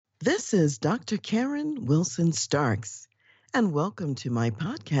This is Dr. Karen Wilson Starks, and welcome to my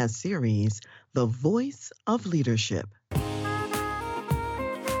podcast series, The Voice of Leadership.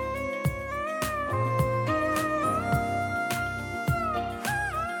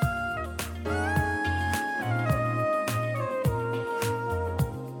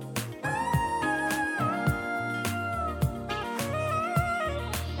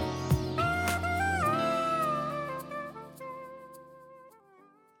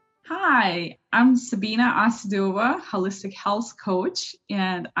 Hi, I'm Sabina Asadova, holistic health coach,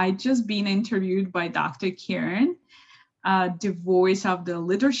 and I just been interviewed by Dr. Karen, the voice of the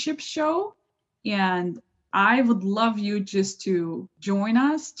leadership show. And I would love you just to join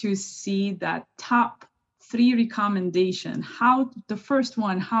us to see that top three recommendation. The first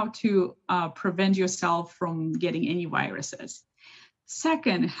one, how to prevent yourself from getting any viruses.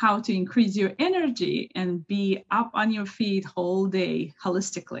 Second, how to increase your energy and be up on your feet whole day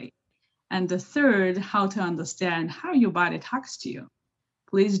holistically. And the third, how to understand how your body talks to you.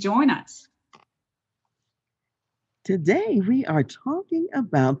 Please join us. Today, we are talking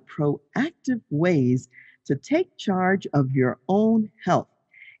about proactive ways to take charge of your own health.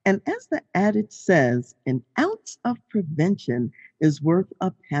 And as the adage says, an ounce of prevention is worth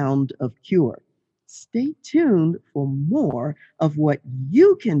a pound of cure. Stay tuned for more of what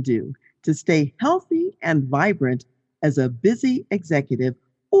you can do to stay healthy and vibrant as a busy executive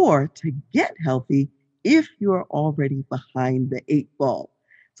or to get healthy if you're already behind the eight ball.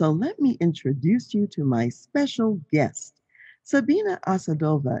 So let me introduce you to my special guest. Sabina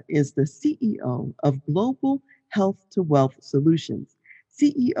Asadova is the CEO of Global Health to Wealth Solutions,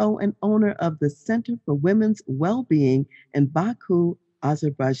 CEO and owner of the Center for Women's Wellbeing in Baku,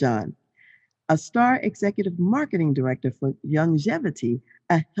 Azerbaijan, a star executive marketing director for Longevity,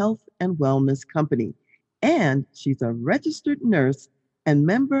 a health and wellness company. And she's a registered nurse and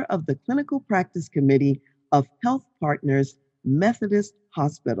member of the Clinical Practice Committee of Health Partners Methodist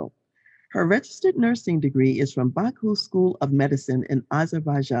Hospital. Her registered nursing degree is from Baku School of Medicine in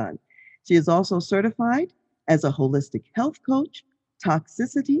Azerbaijan. She is also certified as a holistic health coach,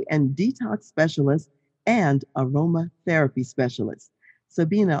 toxicity and detox specialist, and aromatherapy specialist.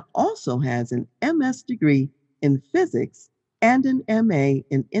 Sabina also has an MS degree in physics and an MA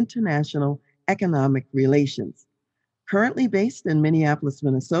in international economic relations. Currently based in Minneapolis,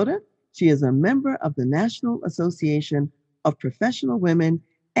 Minnesota, she is a member of the National Association of Professional Women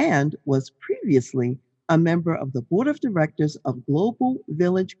and was previously a member of the Board of Directors of Global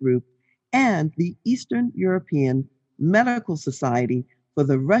Village Group and the Eastern European Medical Society for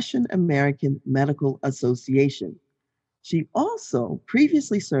the Russian American Medical Association. She also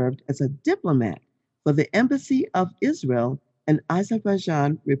previously served as a diplomat for the Embassy of Israel and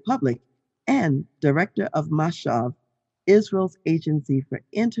Azerbaijan Republic and director of Mashov, Israel's Agency for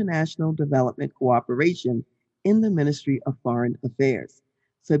International Development Cooperation in the Ministry of Foreign Affairs.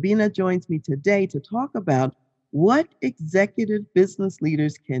 Sabina joins me today to talk about what executive business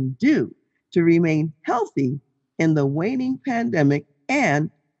leaders can do to remain healthy in the waning pandemic and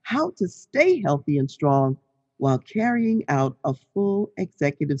how to stay healthy and strong while carrying out a full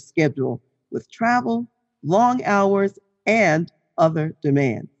executive schedule with travel, long hours, and other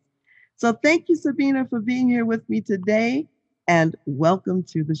demands. So thank you, Sabina, for being here with me today, and welcome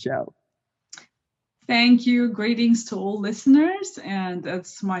to the show. Thank you. Greetings to all listeners, and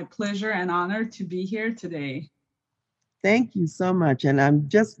it's my pleasure and honor to be here today. Thank you so much. And I'm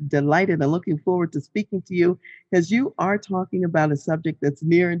just delighted and looking forward to speaking to you because you are talking about a subject that's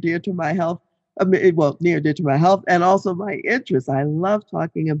near and dear to my health. Near and dear to my health and also my interests. I love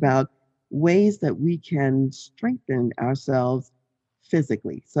talking about ways that we can strengthen ourselves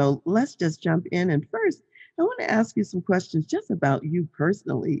physically. So let's just jump in. And first, I want to ask you some questions just about you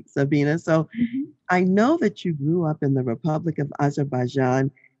personally, Sabina. So I know that you grew up in the Republic of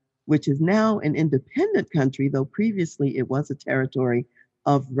Azerbaijan, which is now an independent country, though previously it was a territory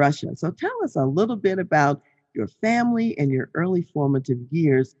of Russia. So tell us a little bit about your family and your early formative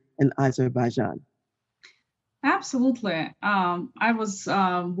years in Azerbaijan. Absolutely. I was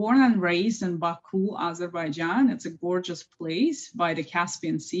born and raised in Baku, Azerbaijan. It's a gorgeous place by the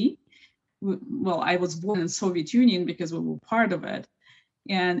Caspian Sea. Well, I was born in Soviet Union because we were part of it.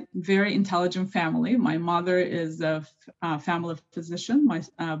 And very intelligent family. My mother is a family physician. My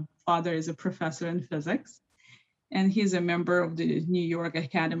father is a professor in physics, and he's a member of the New York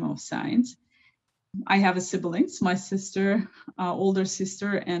Academy of Science. I have siblings, my sister, older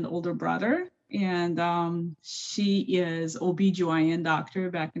sister and older brother, and she is OB/GYN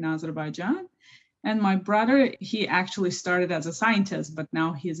doctor back in Azerbaijan. And my brother, he actually started as a scientist, but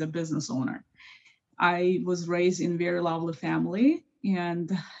now he's a business owner. I was raised in a very lovely family.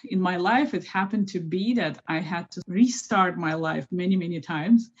 And in my life, it happened to be that I had to restart my life many, many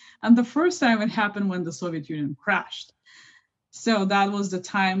times. And the first time it happened when the Soviet Union crashed. So that was the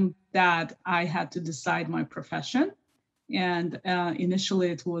time that I had to decide my profession. And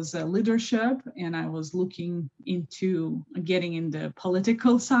initially it was leadership, and I was looking into getting into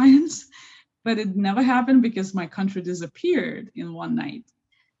political science, but it never happened because my country disappeared in one night.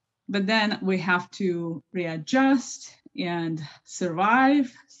 But then we have to readjust and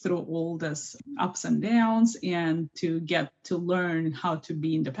survive through all this ups and downs and to get to learn how to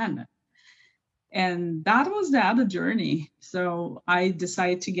be independent. And that was the other journey. So I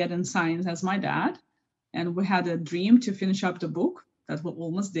decided to get in science as my dad. And we had a dream to finish up the book that we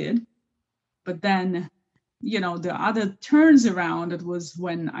almost did. But then, the other turns around, it was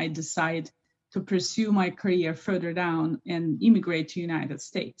when I decided to pursue my career further down and immigrate to United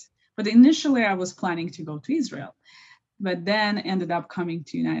States. But initially I was planning to go to Israel, but then ended up coming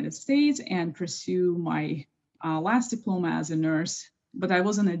to United States and pursue my last diploma as a nurse. But I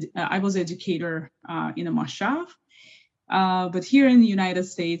was educator in a mashav. But here in the United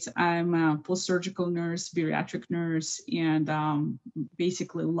States, I'm a post-surgical nurse, bariatric nurse, and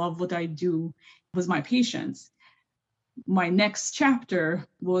basically love what I do with my patients. My next chapter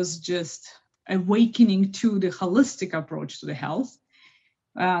was just awakening to the holistic approach to the health.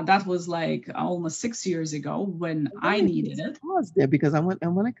 That was like almost 6 years ago when I needed it. Pause there because I want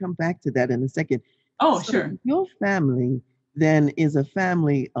to come back to that in a second. Oh, So sure. your family then is a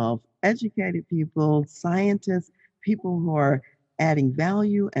family of educated people, scientists, people who are adding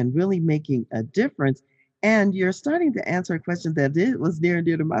value and really making a difference. And you're starting to answer a question that was near and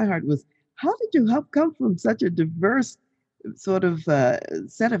dear to my heart was how did you help come from such a diverse sort of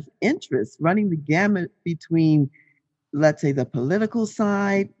set of interests running the gamut between, let's say, the political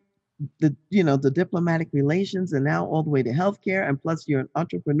side, the diplomatic relations, and now all the way to healthcare, and plus you're an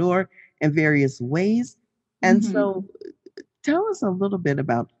entrepreneur in various ways. And Mm-hmm. so tell us a little bit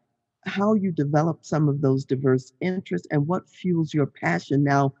about how you develop some of those diverse interests and what fuels your passion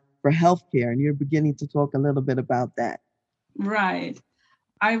now for healthcare. And you're beginning to talk a little bit about that. Right.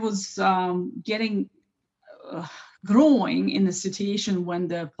 I was getting uh, growing in a situation when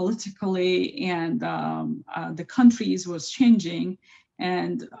the politically and the countries was changing,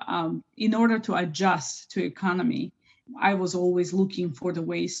 and in order to adjust to economy, I was always looking for the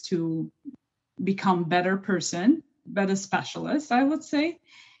ways to become better person, better specialist, I would say.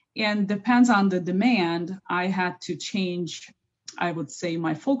 And depends on the demand, I had to change, I would say,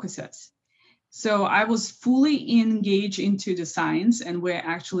 my focuses. So I was fully engaged into the science, and we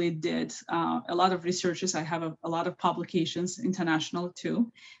actually did a lot of researches. I have a lot of publications, international too.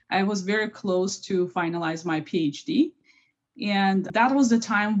 I was very close to finalize my PhD. And that was the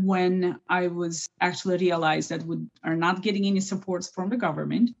time when I was actually realized that we are not getting any supports from the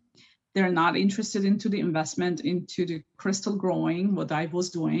government. They're not interested into the investment into the crystal growing, what I was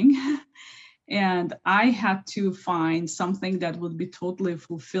doing. And I had to find something that would be totally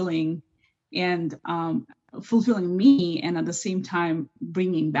fulfilling and fulfilling me, and at the same time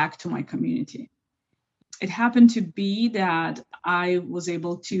bringing back to my community. It happened to be that I was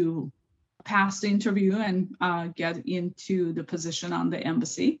able to pass the interview and get into the position on the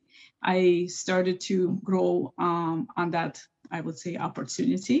embassy. I started to grow on that, I would say,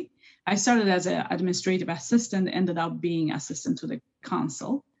 opportunity. I started as an administrative assistant, ended up being assistant to the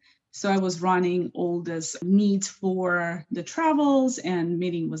consul. So I was running all this needs for the travels and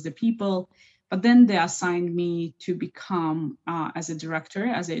meeting with the people. But then they assigned me to become as a director,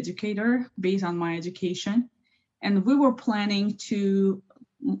 as an educator, based on my education. And we were planning to,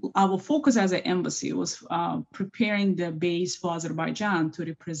 our focus as an embassy was preparing the base for Azerbaijan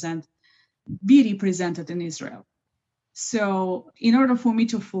to be represented in Israel. So in order for me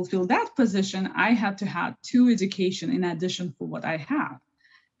to fulfill that position, I had to have two education in addition for what I have.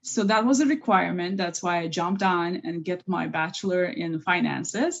 So that was a requirement. That's why I jumped on and get my bachelor in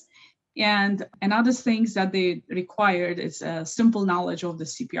finances. And another things that they required is a simple knowledge of the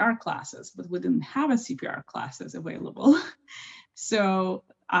CPR classes, but we didn't have a CPR classes available. So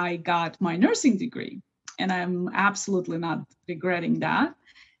I got my nursing degree, and I'm absolutely not regretting that.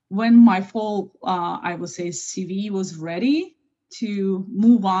 When my full, I would say, CV was ready to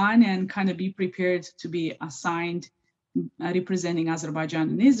move on and kind of be prepared to be assigned representing Azerbaijan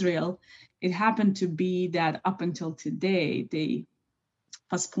in Israel, it happened to be that up until today, they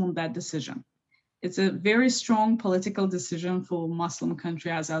postponed that decision. It's a very strong political decision for a Muslim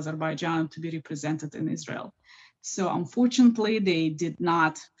country as Azerbaijan to be represented in Israel. So unfortunately, they did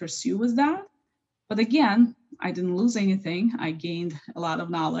not pursue with that. But again, I didn't lose anything. I gained a lot of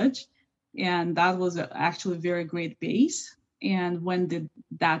knowledge. And that was actually a very great base And when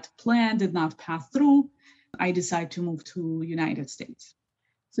that plan did not pass through, I decided to move to United States.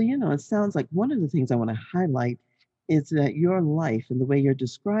 So, it sounds like one of the things I want to highlight is that your life and the way you're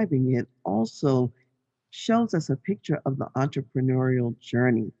describing it also shows us a picture of the entrepreneurial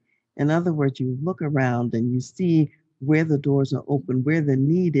journey. In other words, you look around and you see where the doors are open, where the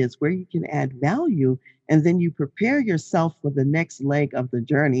need is, where you can add value, and then you prepare yourself for the next leg of the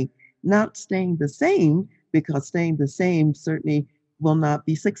journey, not staying the same, because staying the same certainly will not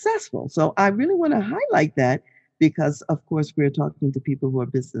be successful. So I really want to highlight that because, of course, we're talking to people who are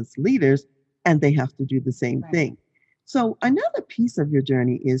business leaders and they have to do the same Right. thing. So another piece of your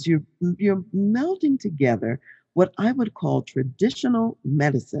journey is you're melding together what I would call traditional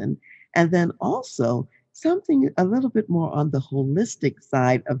medicine and then also something a little bit more on the holistic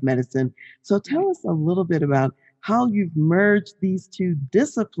side of medicine. So tell Right. us a little bit about how you've merged these two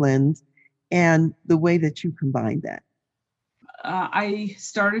disciplines and the way that you combine that. I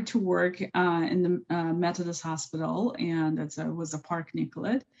started to work in the Methodist Hospital, and it was a Park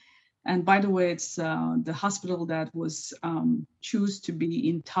Nicollet. And by the way, it's the hospital that was choose to be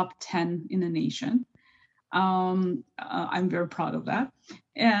in top 10 in the nation. I'm very proud of that.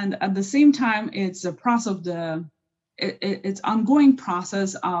 And at the same time, it's a process of it's ongoing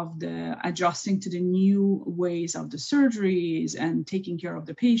process of the adjusting to the new ways of the surgeries and taking care of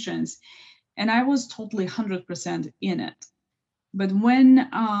the patients. And I was totally 100% in it. But when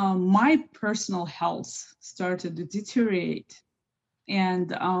my personal health started to deteriorate,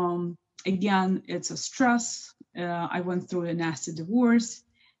 and again, it's a stress. I went through a nasty divorce,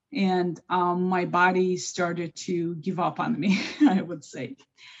 and my body started to give up on me, I would say.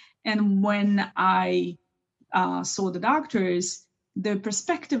 And when I saw the doctors, the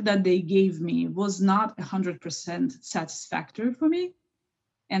perspective that they gave me was not 100% satisfactory for me.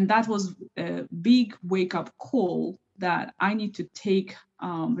 And that was a big wake up call that I need to take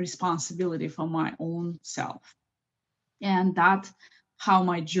responsibility for my own self. And that's how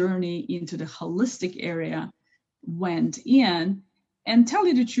my journey into the holistic area went in. And tell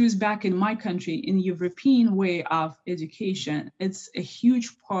you the truth, back in my country, in European way of education, it's a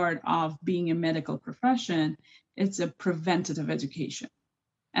huge part of being a medical profession. It's a preventative education.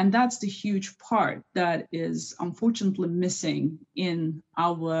 And that's the huge part that is unfortunately missing in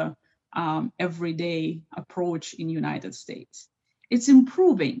our everyday approach in United States. It's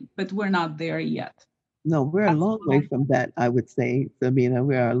improving, but we're not there yet. No, we're a That's long way why. from that, I would say, Sabina.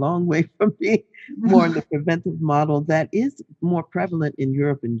 We are a long way from being more in the preventive model that is more prevalent in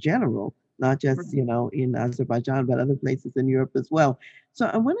Europe in general, not just, in Azerbaijan, but other places in Europe as well. So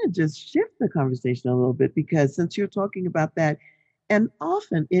I want to just shift the conversation a little bit because since you're talking about that, and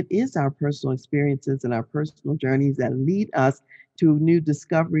often it is our personal experiences and our personal journeys that lead us to new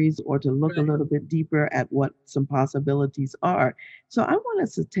discoveries or to look a Right. little bit deeper at what some possibilities are. So I want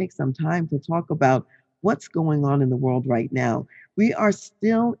us to take some time to talk about what's going on in the world right now. We are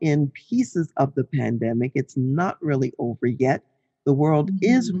still in pieces of the pandemic. It's not really over yet. The world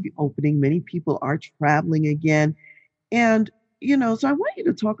is Mhm. reopening. Many people are traveling again. And, so I want you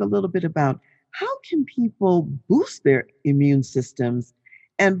to talk a little bit about how can people boost their immune systems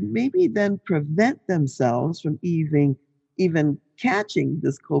and maybe then prevent themselves from even catching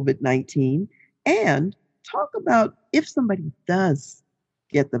this COVID-19 and talk about if somebody does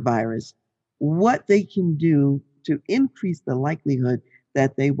get the virus, what they can do to increase the likelihood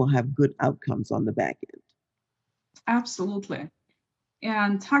that they will have good outcomes on the back end. Absolutely.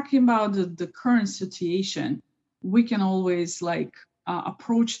 And talking about the current situation, we can always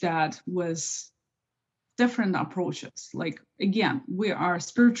approach that with different approaches. Like, again, we are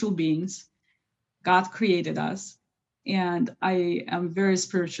spiritual beings. God created us. And I am very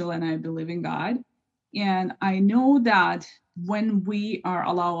spiritual and I believe in God. And I know that when we are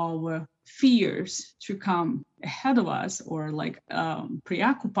allow our fears to come ahead of us or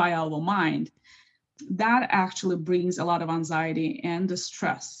preoccupy our mind, that actually brings a lot of anxiety and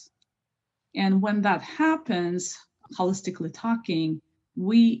distress. And when that happens, holistically talking,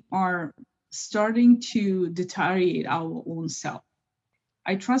 we are starting to deteriorate our own self.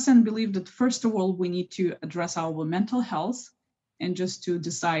 I trust and believe that first of all, we need to address our mental health and just to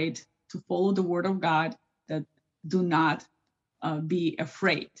decide to follow the word of God that do not be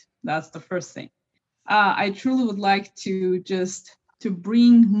afraid. That's the first thing. I truly would like to just to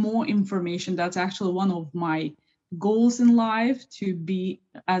bring more information. That's actually one of my goals in life to be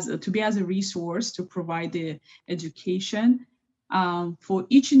as a resource to provide the education for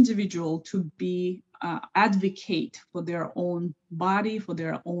each individual to be advocate for their own body, for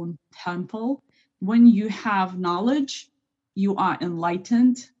their own temple. When you have knowledge, you are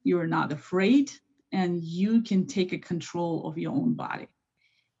enlightened. You are not afraid. and you can take a control of your own body.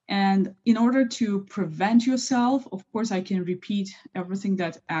 And in order to prevent yourself, of course, I can repeat everything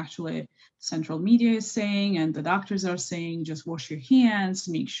that actually central media is saying and the doctors are saying. Just wash your hands,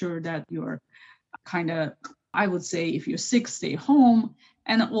 make sure that you're kind of, I would say, if you're sick, stay home,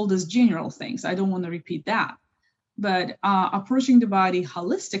 and all those general things. I don't want to repeat that. But approaching the body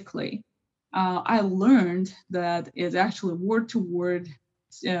holistically, I learned that it's actually word to word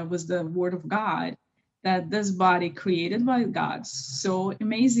was the word of God, that this body created by God so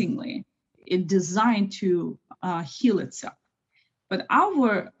amazingly, it designed to heal itself. But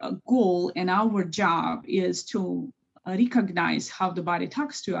our goal and our job is to recognize how the body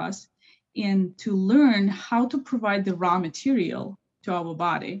talks to us and to learn how to provide the raw material to our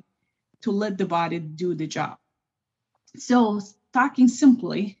body to let the body do the job. So, talking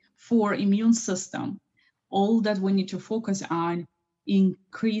simply, for immune system, all that we need to focus on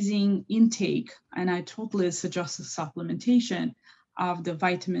increasing intake, and I totally suggest the supplementation of the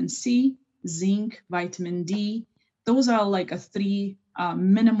vitamin C, zinc, vitamin D. Those are like a three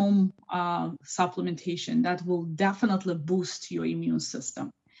minimum supplementation that will definitely boost your immune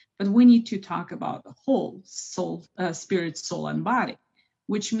system. But we need to talk about the whole soul, spirit, soul, and body,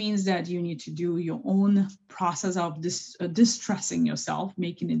 which means that you need to do your own process of distressing yourself,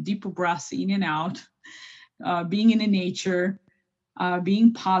 making a deeper breath in and out, being in the nature,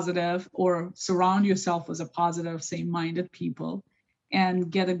 being positive, or surround yourself with a positive, same-minded people,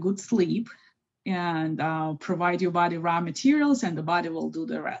 and get a good sleep, and provide your body raw materials, and the body will do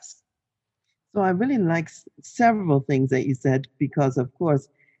the rest. So I really like several things that you said because, of course,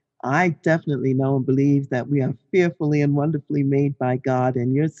 I definitely know and believe that we are fearfully and wonderfully made by God.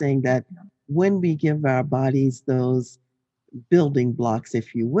 And you're saying that when we give our bodies those building blocks,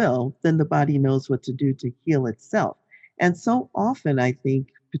 if you will, then the body knows what to do to heal itself. And so often, I think,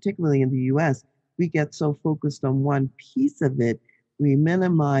 particularly in the US, we get so focused on one piece of it, we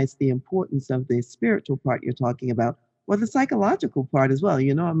minimize the importance of the spiritual part you're talking about, or the psychological part as well.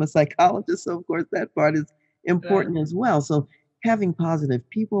 You know, I'm a psychologist, so of course that part is Right. important as well. So having positive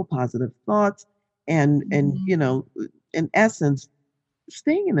people, positive thoughts, and Mhm. you know, in essence,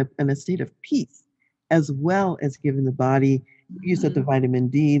 staying in a state of peace, as well as giving the body, you said the Mhm. vitamin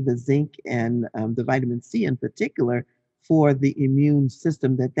D, the zinc, and the vitamin C in particular for the immune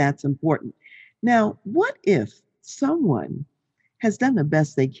system, that's important. Now, what if someone has done the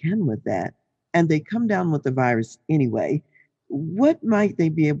best they can with that and they come down with the virus anyway? What might they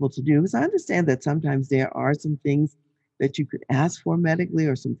be able to do? Because I understand that sometimes there are some things that you could ask for medically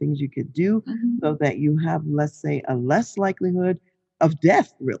or some things you could do Mhm. so that you have, let's say, a less likelihood of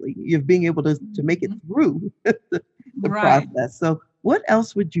death, really, of being able to make it Mhm. through the Right. process. So, what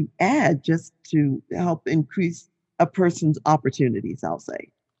else would you add just to help increase a person's opportunities, I'll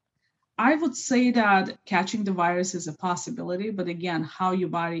say? I would say that catching the virus is a possibility, but again, how your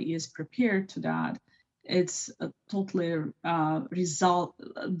body is prepared to that, it's a totally result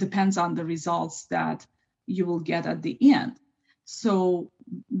depends on the results that you will get at the end. So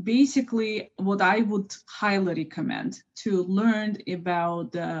basically, what I would highly recommend to learn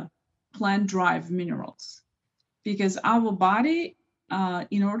about the plant-derived minerals, because our body,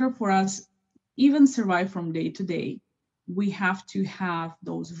 in order for us even survive from day to day, we have to have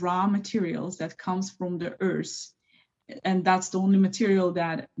those raw materials that comes from the earth, and that's the only material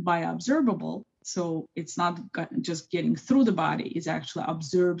that bioabsorbable. So it's not just getting through the body; it actually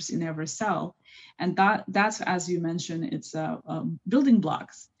absorbs in every cell, and that's, as you mentioned, it's building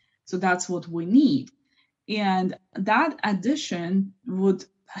blocks. So that's what we need, and that addition would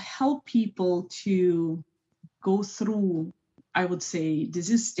help people to go through, I would say,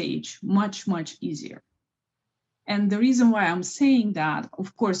 disease stage much easier. And the reason why I'm saying that,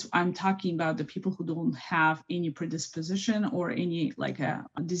 of course, I'm talking about the people who don't have any predisposition or any like a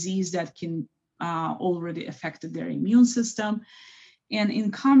disease that can already affected their immune system. And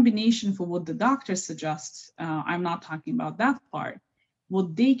in combination for what the doctor suggests, I'm not talking about that part.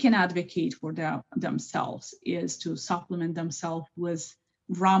 What they can advocate for themselves is to supplement themselves with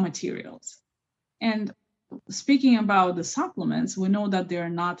raw materials. And speaking about the supplements, we know that they're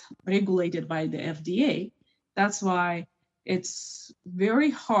not regulated by the FDA. That's why it's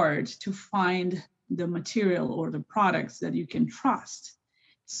very hard to find the material or the products that you can trust.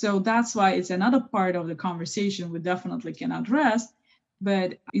 So that's why it's another part of the conversation we definitely can address.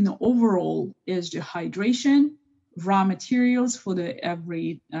 But overall is the hydration, raw materials for the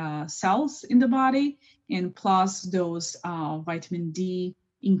every cells in the body, and plus those vitamin D,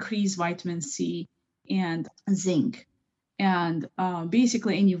 increased vitamin C, and zinc. And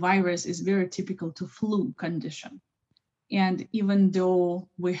basically, any virus is very typical to flu condition. And even though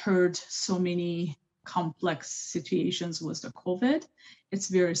we heard so many complex situations with the COVID, it's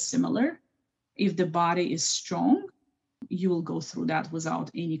very similar. If the body is strong, you will go through that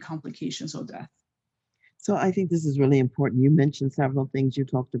without any complications or death. So I think this is really important. You mentioned several things. You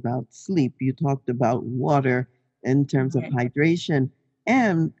talked about sleep, you talked about water in terms of Right. hydration,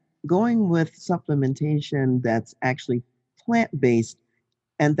 and going with supplementation that's actually plant based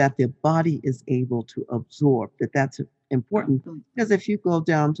and that the body is able to absorb. That's important Absolutely. because if you go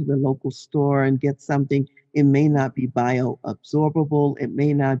down to the local store and get something, it may not be bioabsorbable, it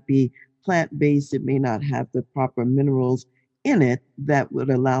may not be plant based, it may not have the proper minerals in it that would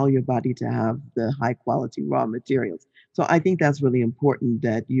allow your body to have the high quality raw materials. So I think that's really important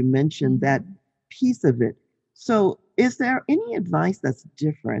that you mentioned that Mhm. piece of it. So is there any advice that's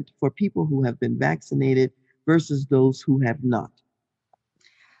different for people who have been vaccinated versus those who have not?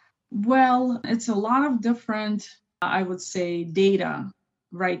 Well, it's a lot of different, I would say, data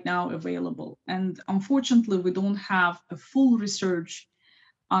right now available. And unfortunately, we don't have a full research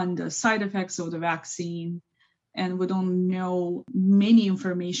on the side effects of the vaccine, and we don't know many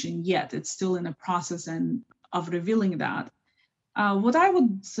information yet. It's still in a process and of revealing that. What I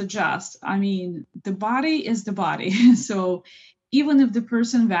would suggest, I mean, the body is the body. So even if the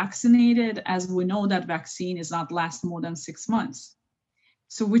person vaccinated, as we know, that vaccine is not last more than 6 months.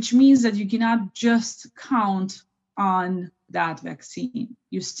 So which means that you cannot just count on that vaccine.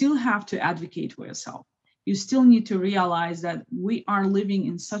 You still have to advocate for yourself. You still need to realize that we are living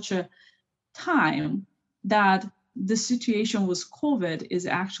in such a time that the situation with COVID is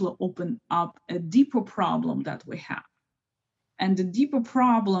actually open up a deeper problem that we have. And the deeper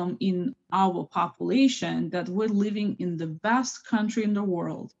problem in our population that we're living in the best country in the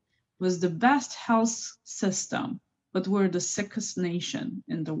world with the best health system, but we're the sickest nation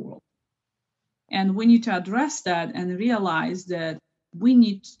in the world. And we need to address that and realize that we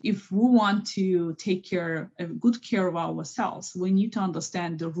need, if we want to take care, good care of ourselves, we need to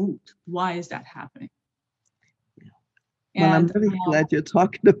understand the root. Why is that happening? Well, I'm And really glad you're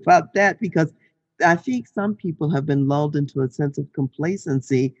talking about that because I think some people have been lulled into a sense of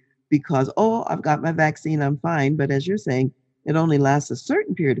complacency because, oh, I've got my vaccine, I'm fine. But as you're saying, it only lasts a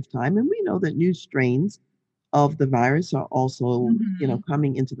certain period of time. And we know that new strains of the virus are also, Mhm,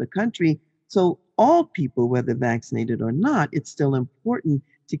 coming into the country. So all people, whether vaccinated or not, it's still important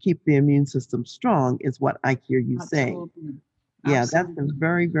to keep the immune system strong, is what I hear you saying. absolutely, Yeah, that's a absolutely.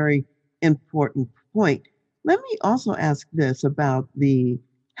 very, very important point. Let me also ask this about the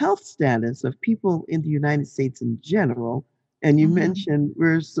health status of people in the United States in general. And you Mhm, mentioned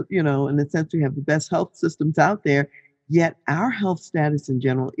in a sense, we have the best health systems out there, yet our health status in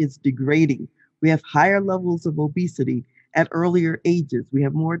general is degrading. We have higher levels of obesity at earlier ages. We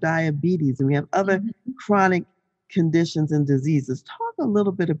have more diabetes and we have other mhm. chronic conditions and diseases. Talk a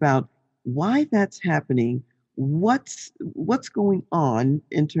little bit about why that's happening, what's going on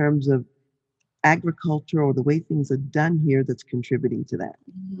in terms of agriculture or the way things are done here that's contributing to that.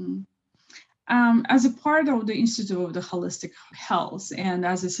 Mhm. As a part of the Institute of the Holistic Health and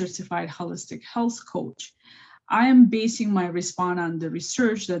as a certified holistic health coach, I am basing my response on the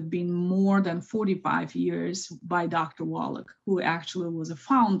research that's been more than 45 years by Dr. Wallach, who actually was a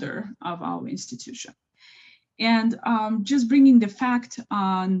founder of our institution. And just bringing the fact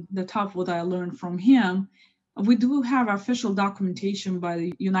on the top, what I learned from him, we do have official documentation by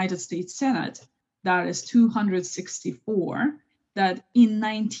the United States Senate, that is 264, that in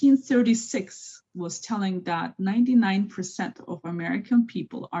 1936 was telling that 99% of American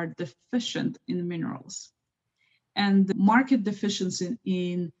people are deficient in minerals. And the market deficiency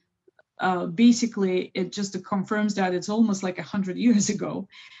in basically it just confirms that it's almost like 100 years ago.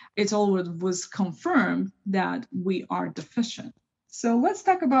 It's always was confirmed that we are deficient. So let's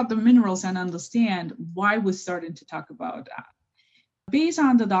talk about the minerals and understand why we're starting to talk about that. Based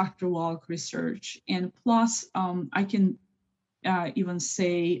on the Dr. Walk research, and plus I can even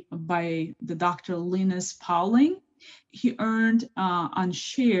say by the Dr. Linus Pauling, he earned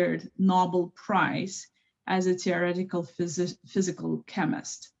unshared Nobel Prize as a theoretical physical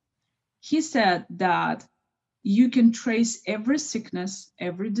chemist. He said that you can trace every sickness,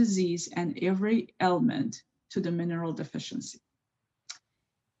 every disease, and every ailment to the mineral deficiency.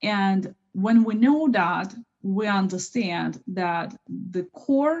 And when we know that, we understand that the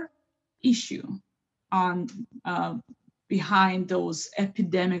core issue on behind those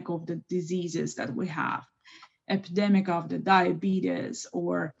epidemic of the diseases that we have, epidemic of the diabetes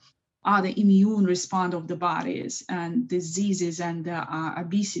or other immune response of the bodies and diseases and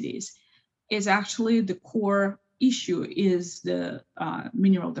obesities, is actually the core issue is the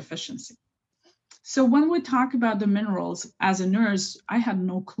mineral deficiency. So when we talk about the minerals, as a nurse, I had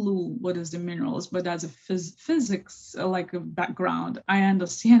no clue what is the minerals, but as a physics like a background, I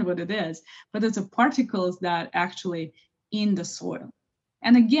understand what it is. But it's a particles that actually in the soil.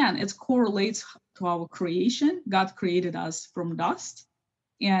 And again, it correlates to our creation. God created us from dust.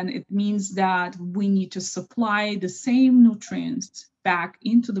 And it means that we need to supply the same nutrients back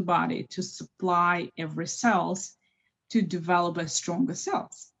into the body to supply every cells to develop a stronger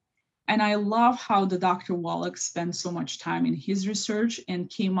cells. And I love how the Dr. Wallach spent so much time in his research and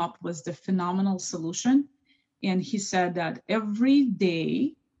came up with the phenomenal solution. And he said that every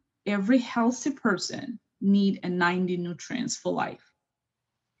day, every healthy person need a 90 nutrients for life.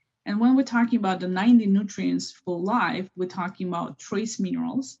 And when we're talking about the 90 nutrients for life, we're talking about trace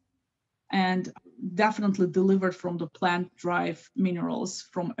minerals and definitely delivered from the plant-derived minerals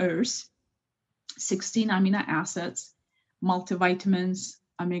from earth, 16 amino acids, multivitamins,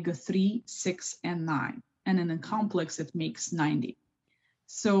 omega-3, 6, and 9. And in a complex, it makes 90.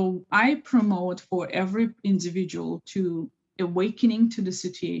 So I promote for every individual to awakening to the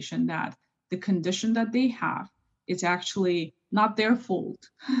situation that the condition that they have, it's actually not their fault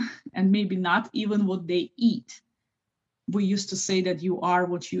and maybe not even what they eat. We used to say that you are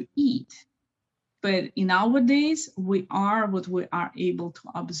what you eat. But in nowadays, we are what we are able to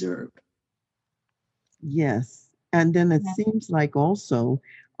observe. Yes. And then it Yeah. seems like also,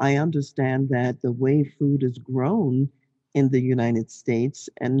 I understand that the way food is grown in the United States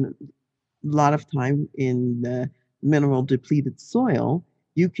and a lot of time in mineral depleted soil,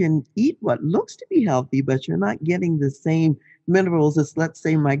 you can eat what looks to be healthy, but you're not getting the same minerals as, let's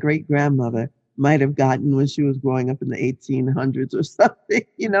say, my great grandmother might have gotten when she was growing up in the 1800s or something,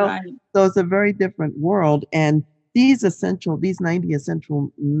 you know? Right. So it's a very different world. And these 90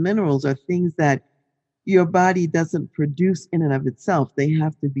 essential minerals are things that your body doesn't produce in and of itself. They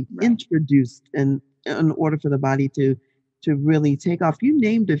have to be Right. introduced in order for the body to really take off. You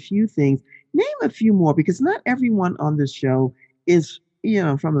named a few things. Name a few more because not everyone on this show is,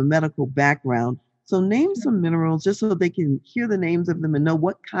 from a medical background. So name some minerals just so they can hear the names of them and know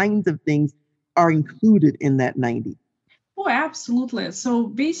what kinds of things are included in that 90. Oh, absolutely. So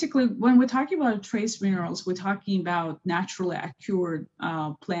basically, when we're talking about trace minerals, we're talking about naturally occurred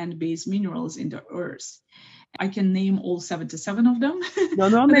plant-based minerals in the earth. I can name all 77 of them, No,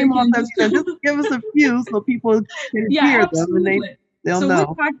 don't but name all again, just 70. Just give us a few so people can yeah, hear them and absolutely. they'll So we're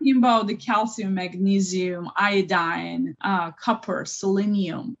know. talking about the calcium, magnesium, iodine, copper,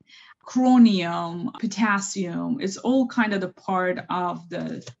 selenium, chromium, potassium. It's all kind of the part of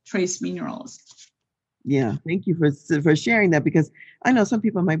the trace minerals. Yeah, thank you for sharing that because I know some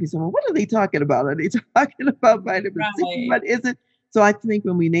people might be saying, "Well, what are they talking about? Are they talking about vitamin C? Right. What is it?" So I think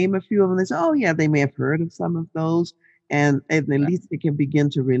when we name a few of them, they say, "Oh, yeah, they may have heard of some of those," and at least they can begin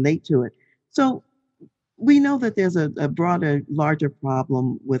to relate to it. So we know that there's a broader, larger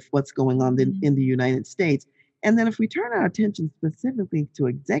problem with what's going on in the United States. And then if we turn our attention specifically to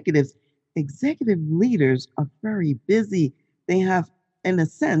executives, executive leaders are very busy. They have, in a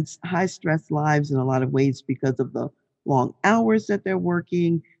sense, high stress lives in a lot of ways because of the long hours that they're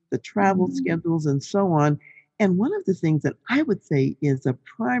working, the travel Mhm. schedules, and so on. And one of the things that I would say is a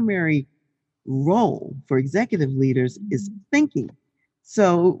primary role for executive leaders is Mhm. thinking.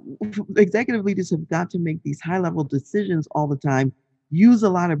 So, executive leaders have got to make these high level decisions all the time, use a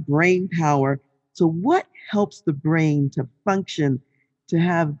lot of brain power. So, what helps the brain to function, to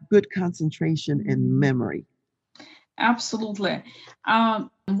have good concentration and Mhm. memory? Absolutely.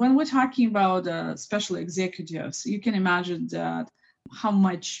 When we're talking about special executives, you can imagine that how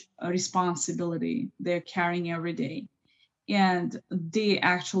much responsibility they're carrying every day. And they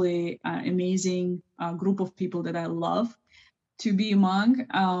actually amazing group of people that I love to be among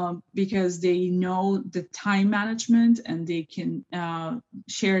because they know the time management and they can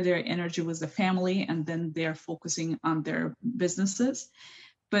share their energy with the family and then they're focusing on their businesses.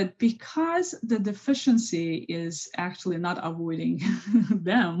 But because the deficiency is actually not avoiding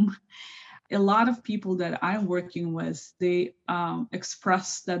them, a lot of people that I'm working with, they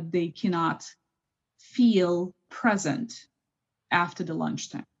express that they cannot feel present after the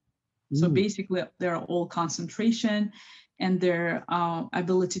lunchtime. So Mm, basically, they're all concentration and their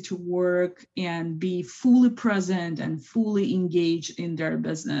ability to work and be fully present and fully engaged in their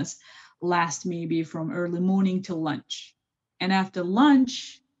business last maybe from early morning till lunch. And after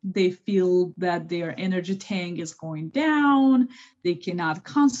lunch, they feel that their energy tank is going down, they cannot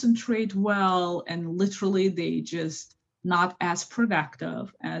concentrate well, and literally they just not as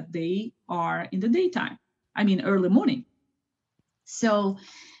productive as they are in the daytime. I mean, early morning. So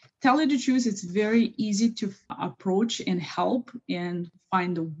tell you the truth, it's very easy to approach and help and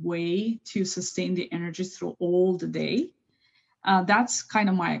find a way to sustain the energy through all the day. That's kind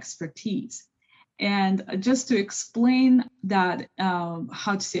of my expertise. And just to explain that,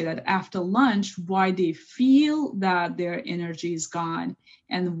 how to say that after lunch, why they feel that their energy is gone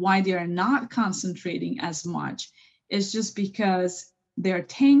and why they are not concentrating as much is just because their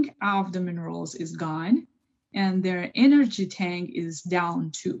tank of the minerals is gone and their energy tank is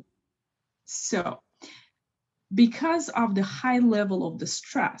down too. So, because of the high level of the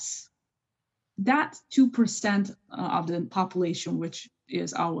stress, that 2% of the population, which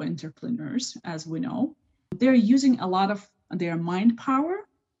is our entrepreneurs, as we know, they're using a lot of their mind power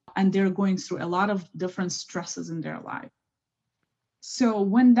and they're going through a lot of different stresses in their life. So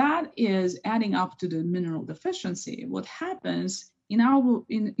when that is adding up to the mineral deficiency, what happens in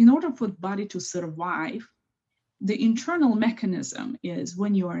order for the body to survive, the internal mechanism is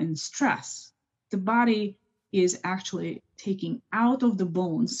when you are in stress, the body is actually taking out of the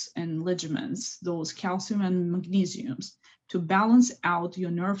bones and ligaments those calcium and magnesiums to balance out your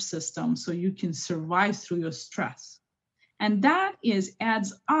nerve system so you can survive through your stress. And that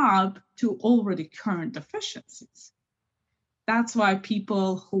adds up to already current deficiencies. That's why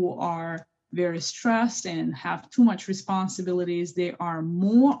people who are very stressed and have too much responsibilities, they are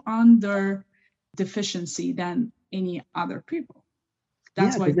more under deficiency than any other people. Yeah,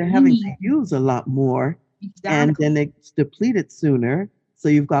 That's why because they're we having to need use a lot more and exactly then it's depleted sooner. So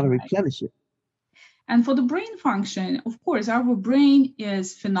you've got to right. replenish it. And for the brain function, of course, our brain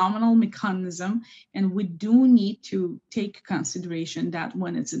is phenomenal mechanism, and we do need to take consideration that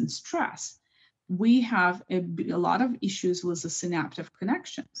when it's in stress, we have a lot of issues with the synaptic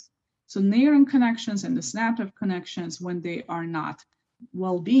connections. So neuron connections and the synaptic connections, when they are not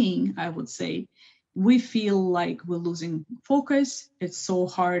well-being, I would say, we feel like we're losing focus. It's so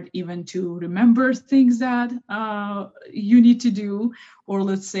hard even to remember things that you need to do. Or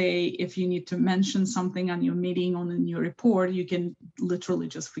let's say if you need to mention something on your meeting or in your report, you can literally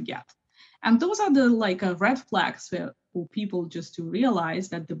just forget. And those are the red flags for people just to realize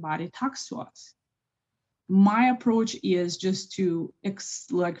that the body talks to us. My approach is just to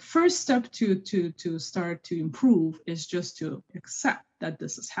first step to start to improve is just to accept that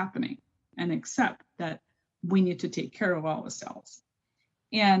this is happening and accept that we need to take care of ourselves.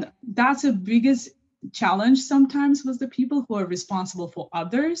 And that's the biggest challenge sometimes with the people who are responsible for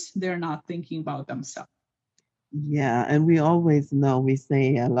others. They're not thinking about themselves. Yeah, and we always know, we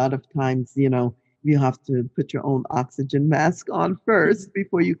say a lot of times, you have to put your own oxygen mask on first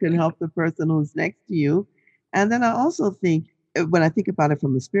before you can help the person who's next to you. And then I also think, when I think about it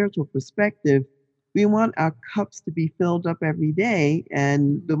from a spiritual perspective, we want our cups to be filled up every day.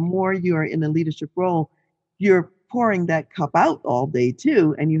 And the more you are in a leadership role, you're pouring that cup out all day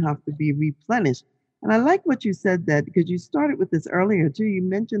too, and you have to be replenished. And I like what you said, that because you started with this earlier too. You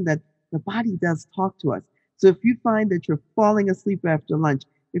mentioned that the body does talk to us. So if you find that you're falling asleep after lunch,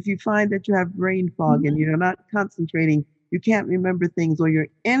 if you find that you have brain fog and Mhm. you're not concentrating, you can't remember things, or your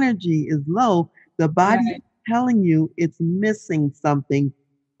energy is low, the body is Right. telling you it's missing something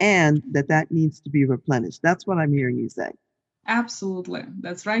and that needs to be replenished. That's what I'm hearing you say. Absolutely.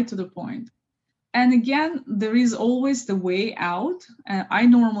 That's right to the point. And again, there is always the way out. I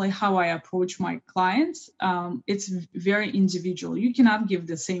normally, how I approach my clients, it's very individual. You cannot give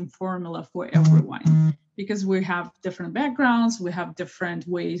the same formula for everyone because we have different backgrounds, we have different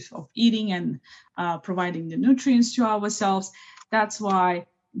ways of eating and providing the nutrients to ourselves. That's why,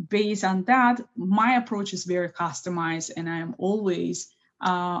 based on that, my approach is very customized, and I am always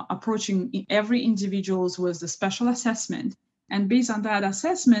approaching every individuals with the special assessment, and based on that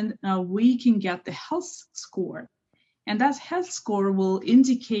assessment, we can get the health score. And that health score will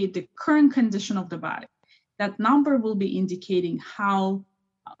indicate the current condition of the body. That number will be indicating how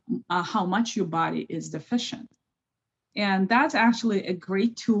much your body is deficient. And that's actually a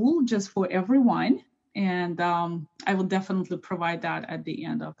great tool just for everyone. And I will definitely provide that at the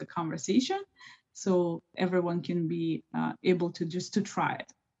end of the conversation so everyone can be able to just to try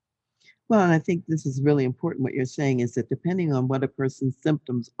it. Well, and I think this is really important. What you're saying is that depending on what a person's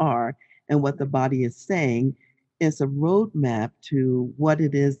symptoms are and what the body is saying, it's a roadmap to what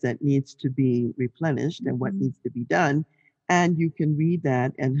it is that needs to be replenished and what Mhm. needs to be done. And you can read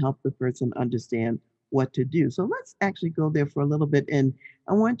that and help the person understand what to do. So let's actually go there for a little bit. And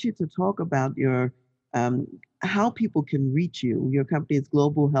I want you to talk about your um, how people can reach you. Your company is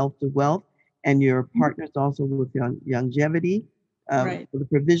Global Health to Wealth, and your Mhm. partners also with longevity Right. for the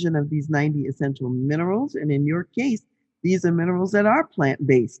provision of these 90 essential minerals. And in your case, these are minerals that are plant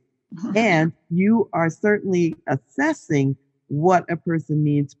based. And you are certainly assessing what a person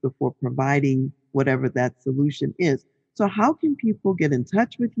needs before providing whatever that solution is. So, how can people get in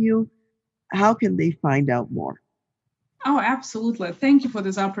touch with you? How can they find out more? Oh, absolutely. Thank you for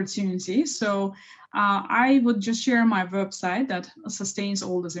this opportunity. So, I would just share my website that sustains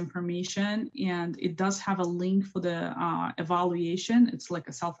all this information, and it does have a link for the evaluation. It's like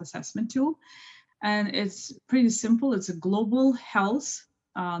a self assessment tool, and it's pretty simple. It's a global health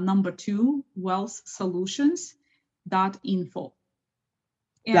number two wealth solutions dot info.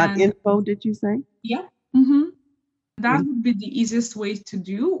 Dot And info, did you say? yeah, hmm that What? would be the easiest way to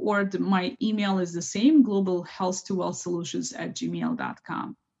do, or my email is the same, global health to wealth solutions at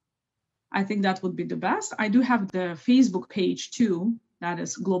gmail.com. I think that would be the best. I do have the Facebook page too, that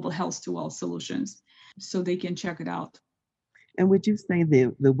is Global Health to Wealth Solutions, so they can check it out. And would you say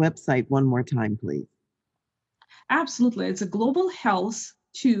the website one more time, please? Absolutely. It's a global health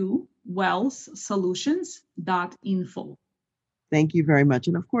to wealth solutions.info. Thank you very much.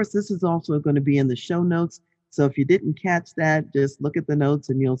 And of course, this is also going to be in the show notes. So if you didn't catch that, just look at the notes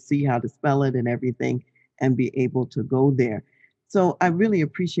and you'll see how to spell it and everything and be able to go there. So I really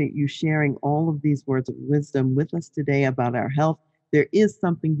appreciate you sharing all of these words of wisdom with us today about our health. There is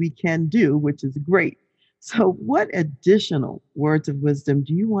something we can do, which is great. So, what additional words of wisdom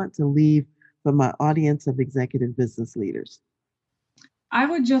do you want to leave for my audience of executive business leaders? I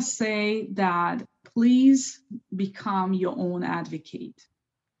would just say that please become your own advocate.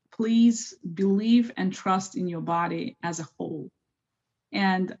 Please believe and trust in your body as a whole,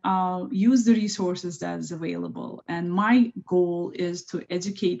 and use the resources that is available. And my goal is to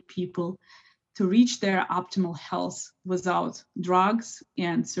educate people to reach their optimal health without drugs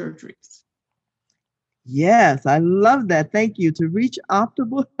and surgeries. Yes, I love that. Thank you. To reach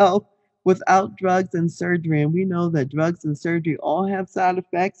optimal health without drugs and surgery. And we know that drugs and surgery all have side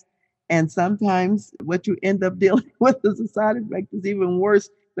effects. And sometimes what you end up dealing with as a side effect is even worse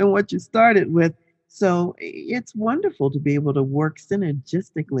than what you started with. So it's wonderful to be able to work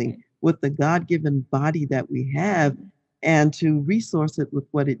synergistically with the God given body that we have and to resource it with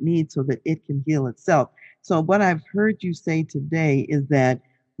what it needs so that it can heal itself. So, what I've heard you say today is that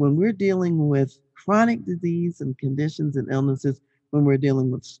when we're dealing with chronic disease and conditions and illnesses, when we're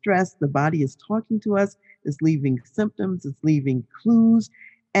dealing with stress, the body is talking to us, it's leaving symptoms, it's leaving clues.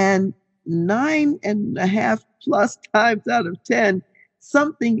 And 9.5 plus times out of 10,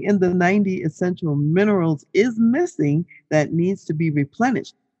 something in the 90 essential minerals is missing that needs to be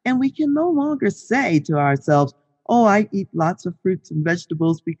replenished. And we can no longer say to ourselves, oh, I eat lots of fruits and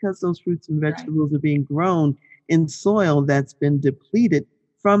vegetables because those fruits and vegetables are being grown in soil that's been depleted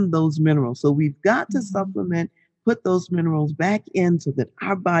from those minerals. So we've got to supplement, put those minerals back in so that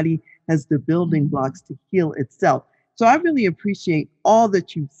our body has the building blocks to heal itself. So I really appreciate all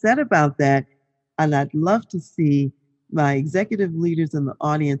that you've said about that. And I'd love to see my executive leaders in the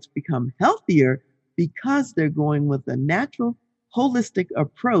audience become healthier because they're going with a natural, holistic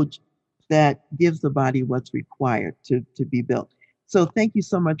approach that gives the body what's required to be built. So thank you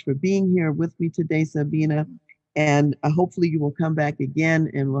so much for being here with me today, Sabina. And hopefully you will come back again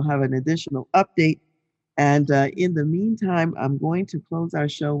and we'll have an additional update. And in the meantime, I'm going to close our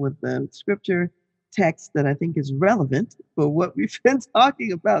show with the scripture text that I think is relevant for what we've been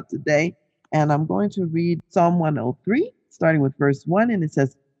talking about today. And I'm going to read Psalm 103, starting with verse 1. And it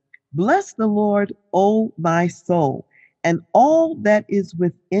says, "Bless the Lord, O my soul, and all that is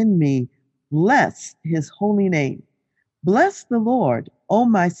within me, bless his holy name. Bless the Lord, O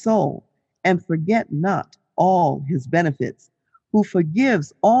my soul, and forget not all his benefits, who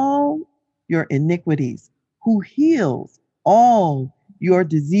forgives all your iniquities, who heals all your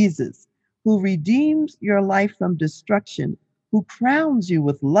diseases, who redeems your life from destruction, who crowns you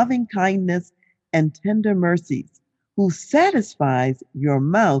with loving kindness and tender mercies, who satisfies your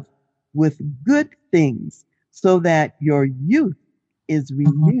mouth with good things, so that your youth is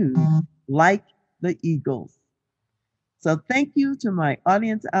renewed like the eagles." So thank you to my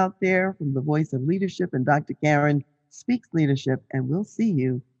audience out there from the Voice of Leadership and Dr. Karen Speaks Leadership, and we'll see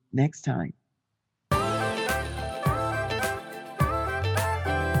you next time.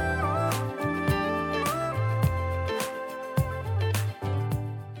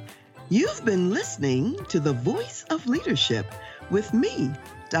 You've been listening to the Voice of Leadership with me,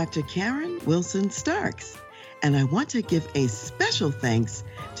 Dr. Karen Wilson Starks. And I want to give a special thanks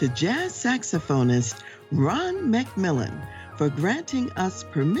to jazz saxophonist Ron McMillan for granting us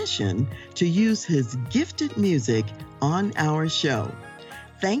permission to use his gifted music on our show.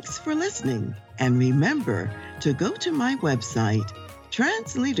 Thanks for listening, and remember to go to my website,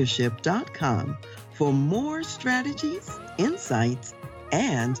 transleadership.com, for more strategies, insights,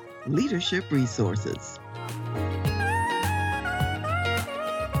 and leadership resources.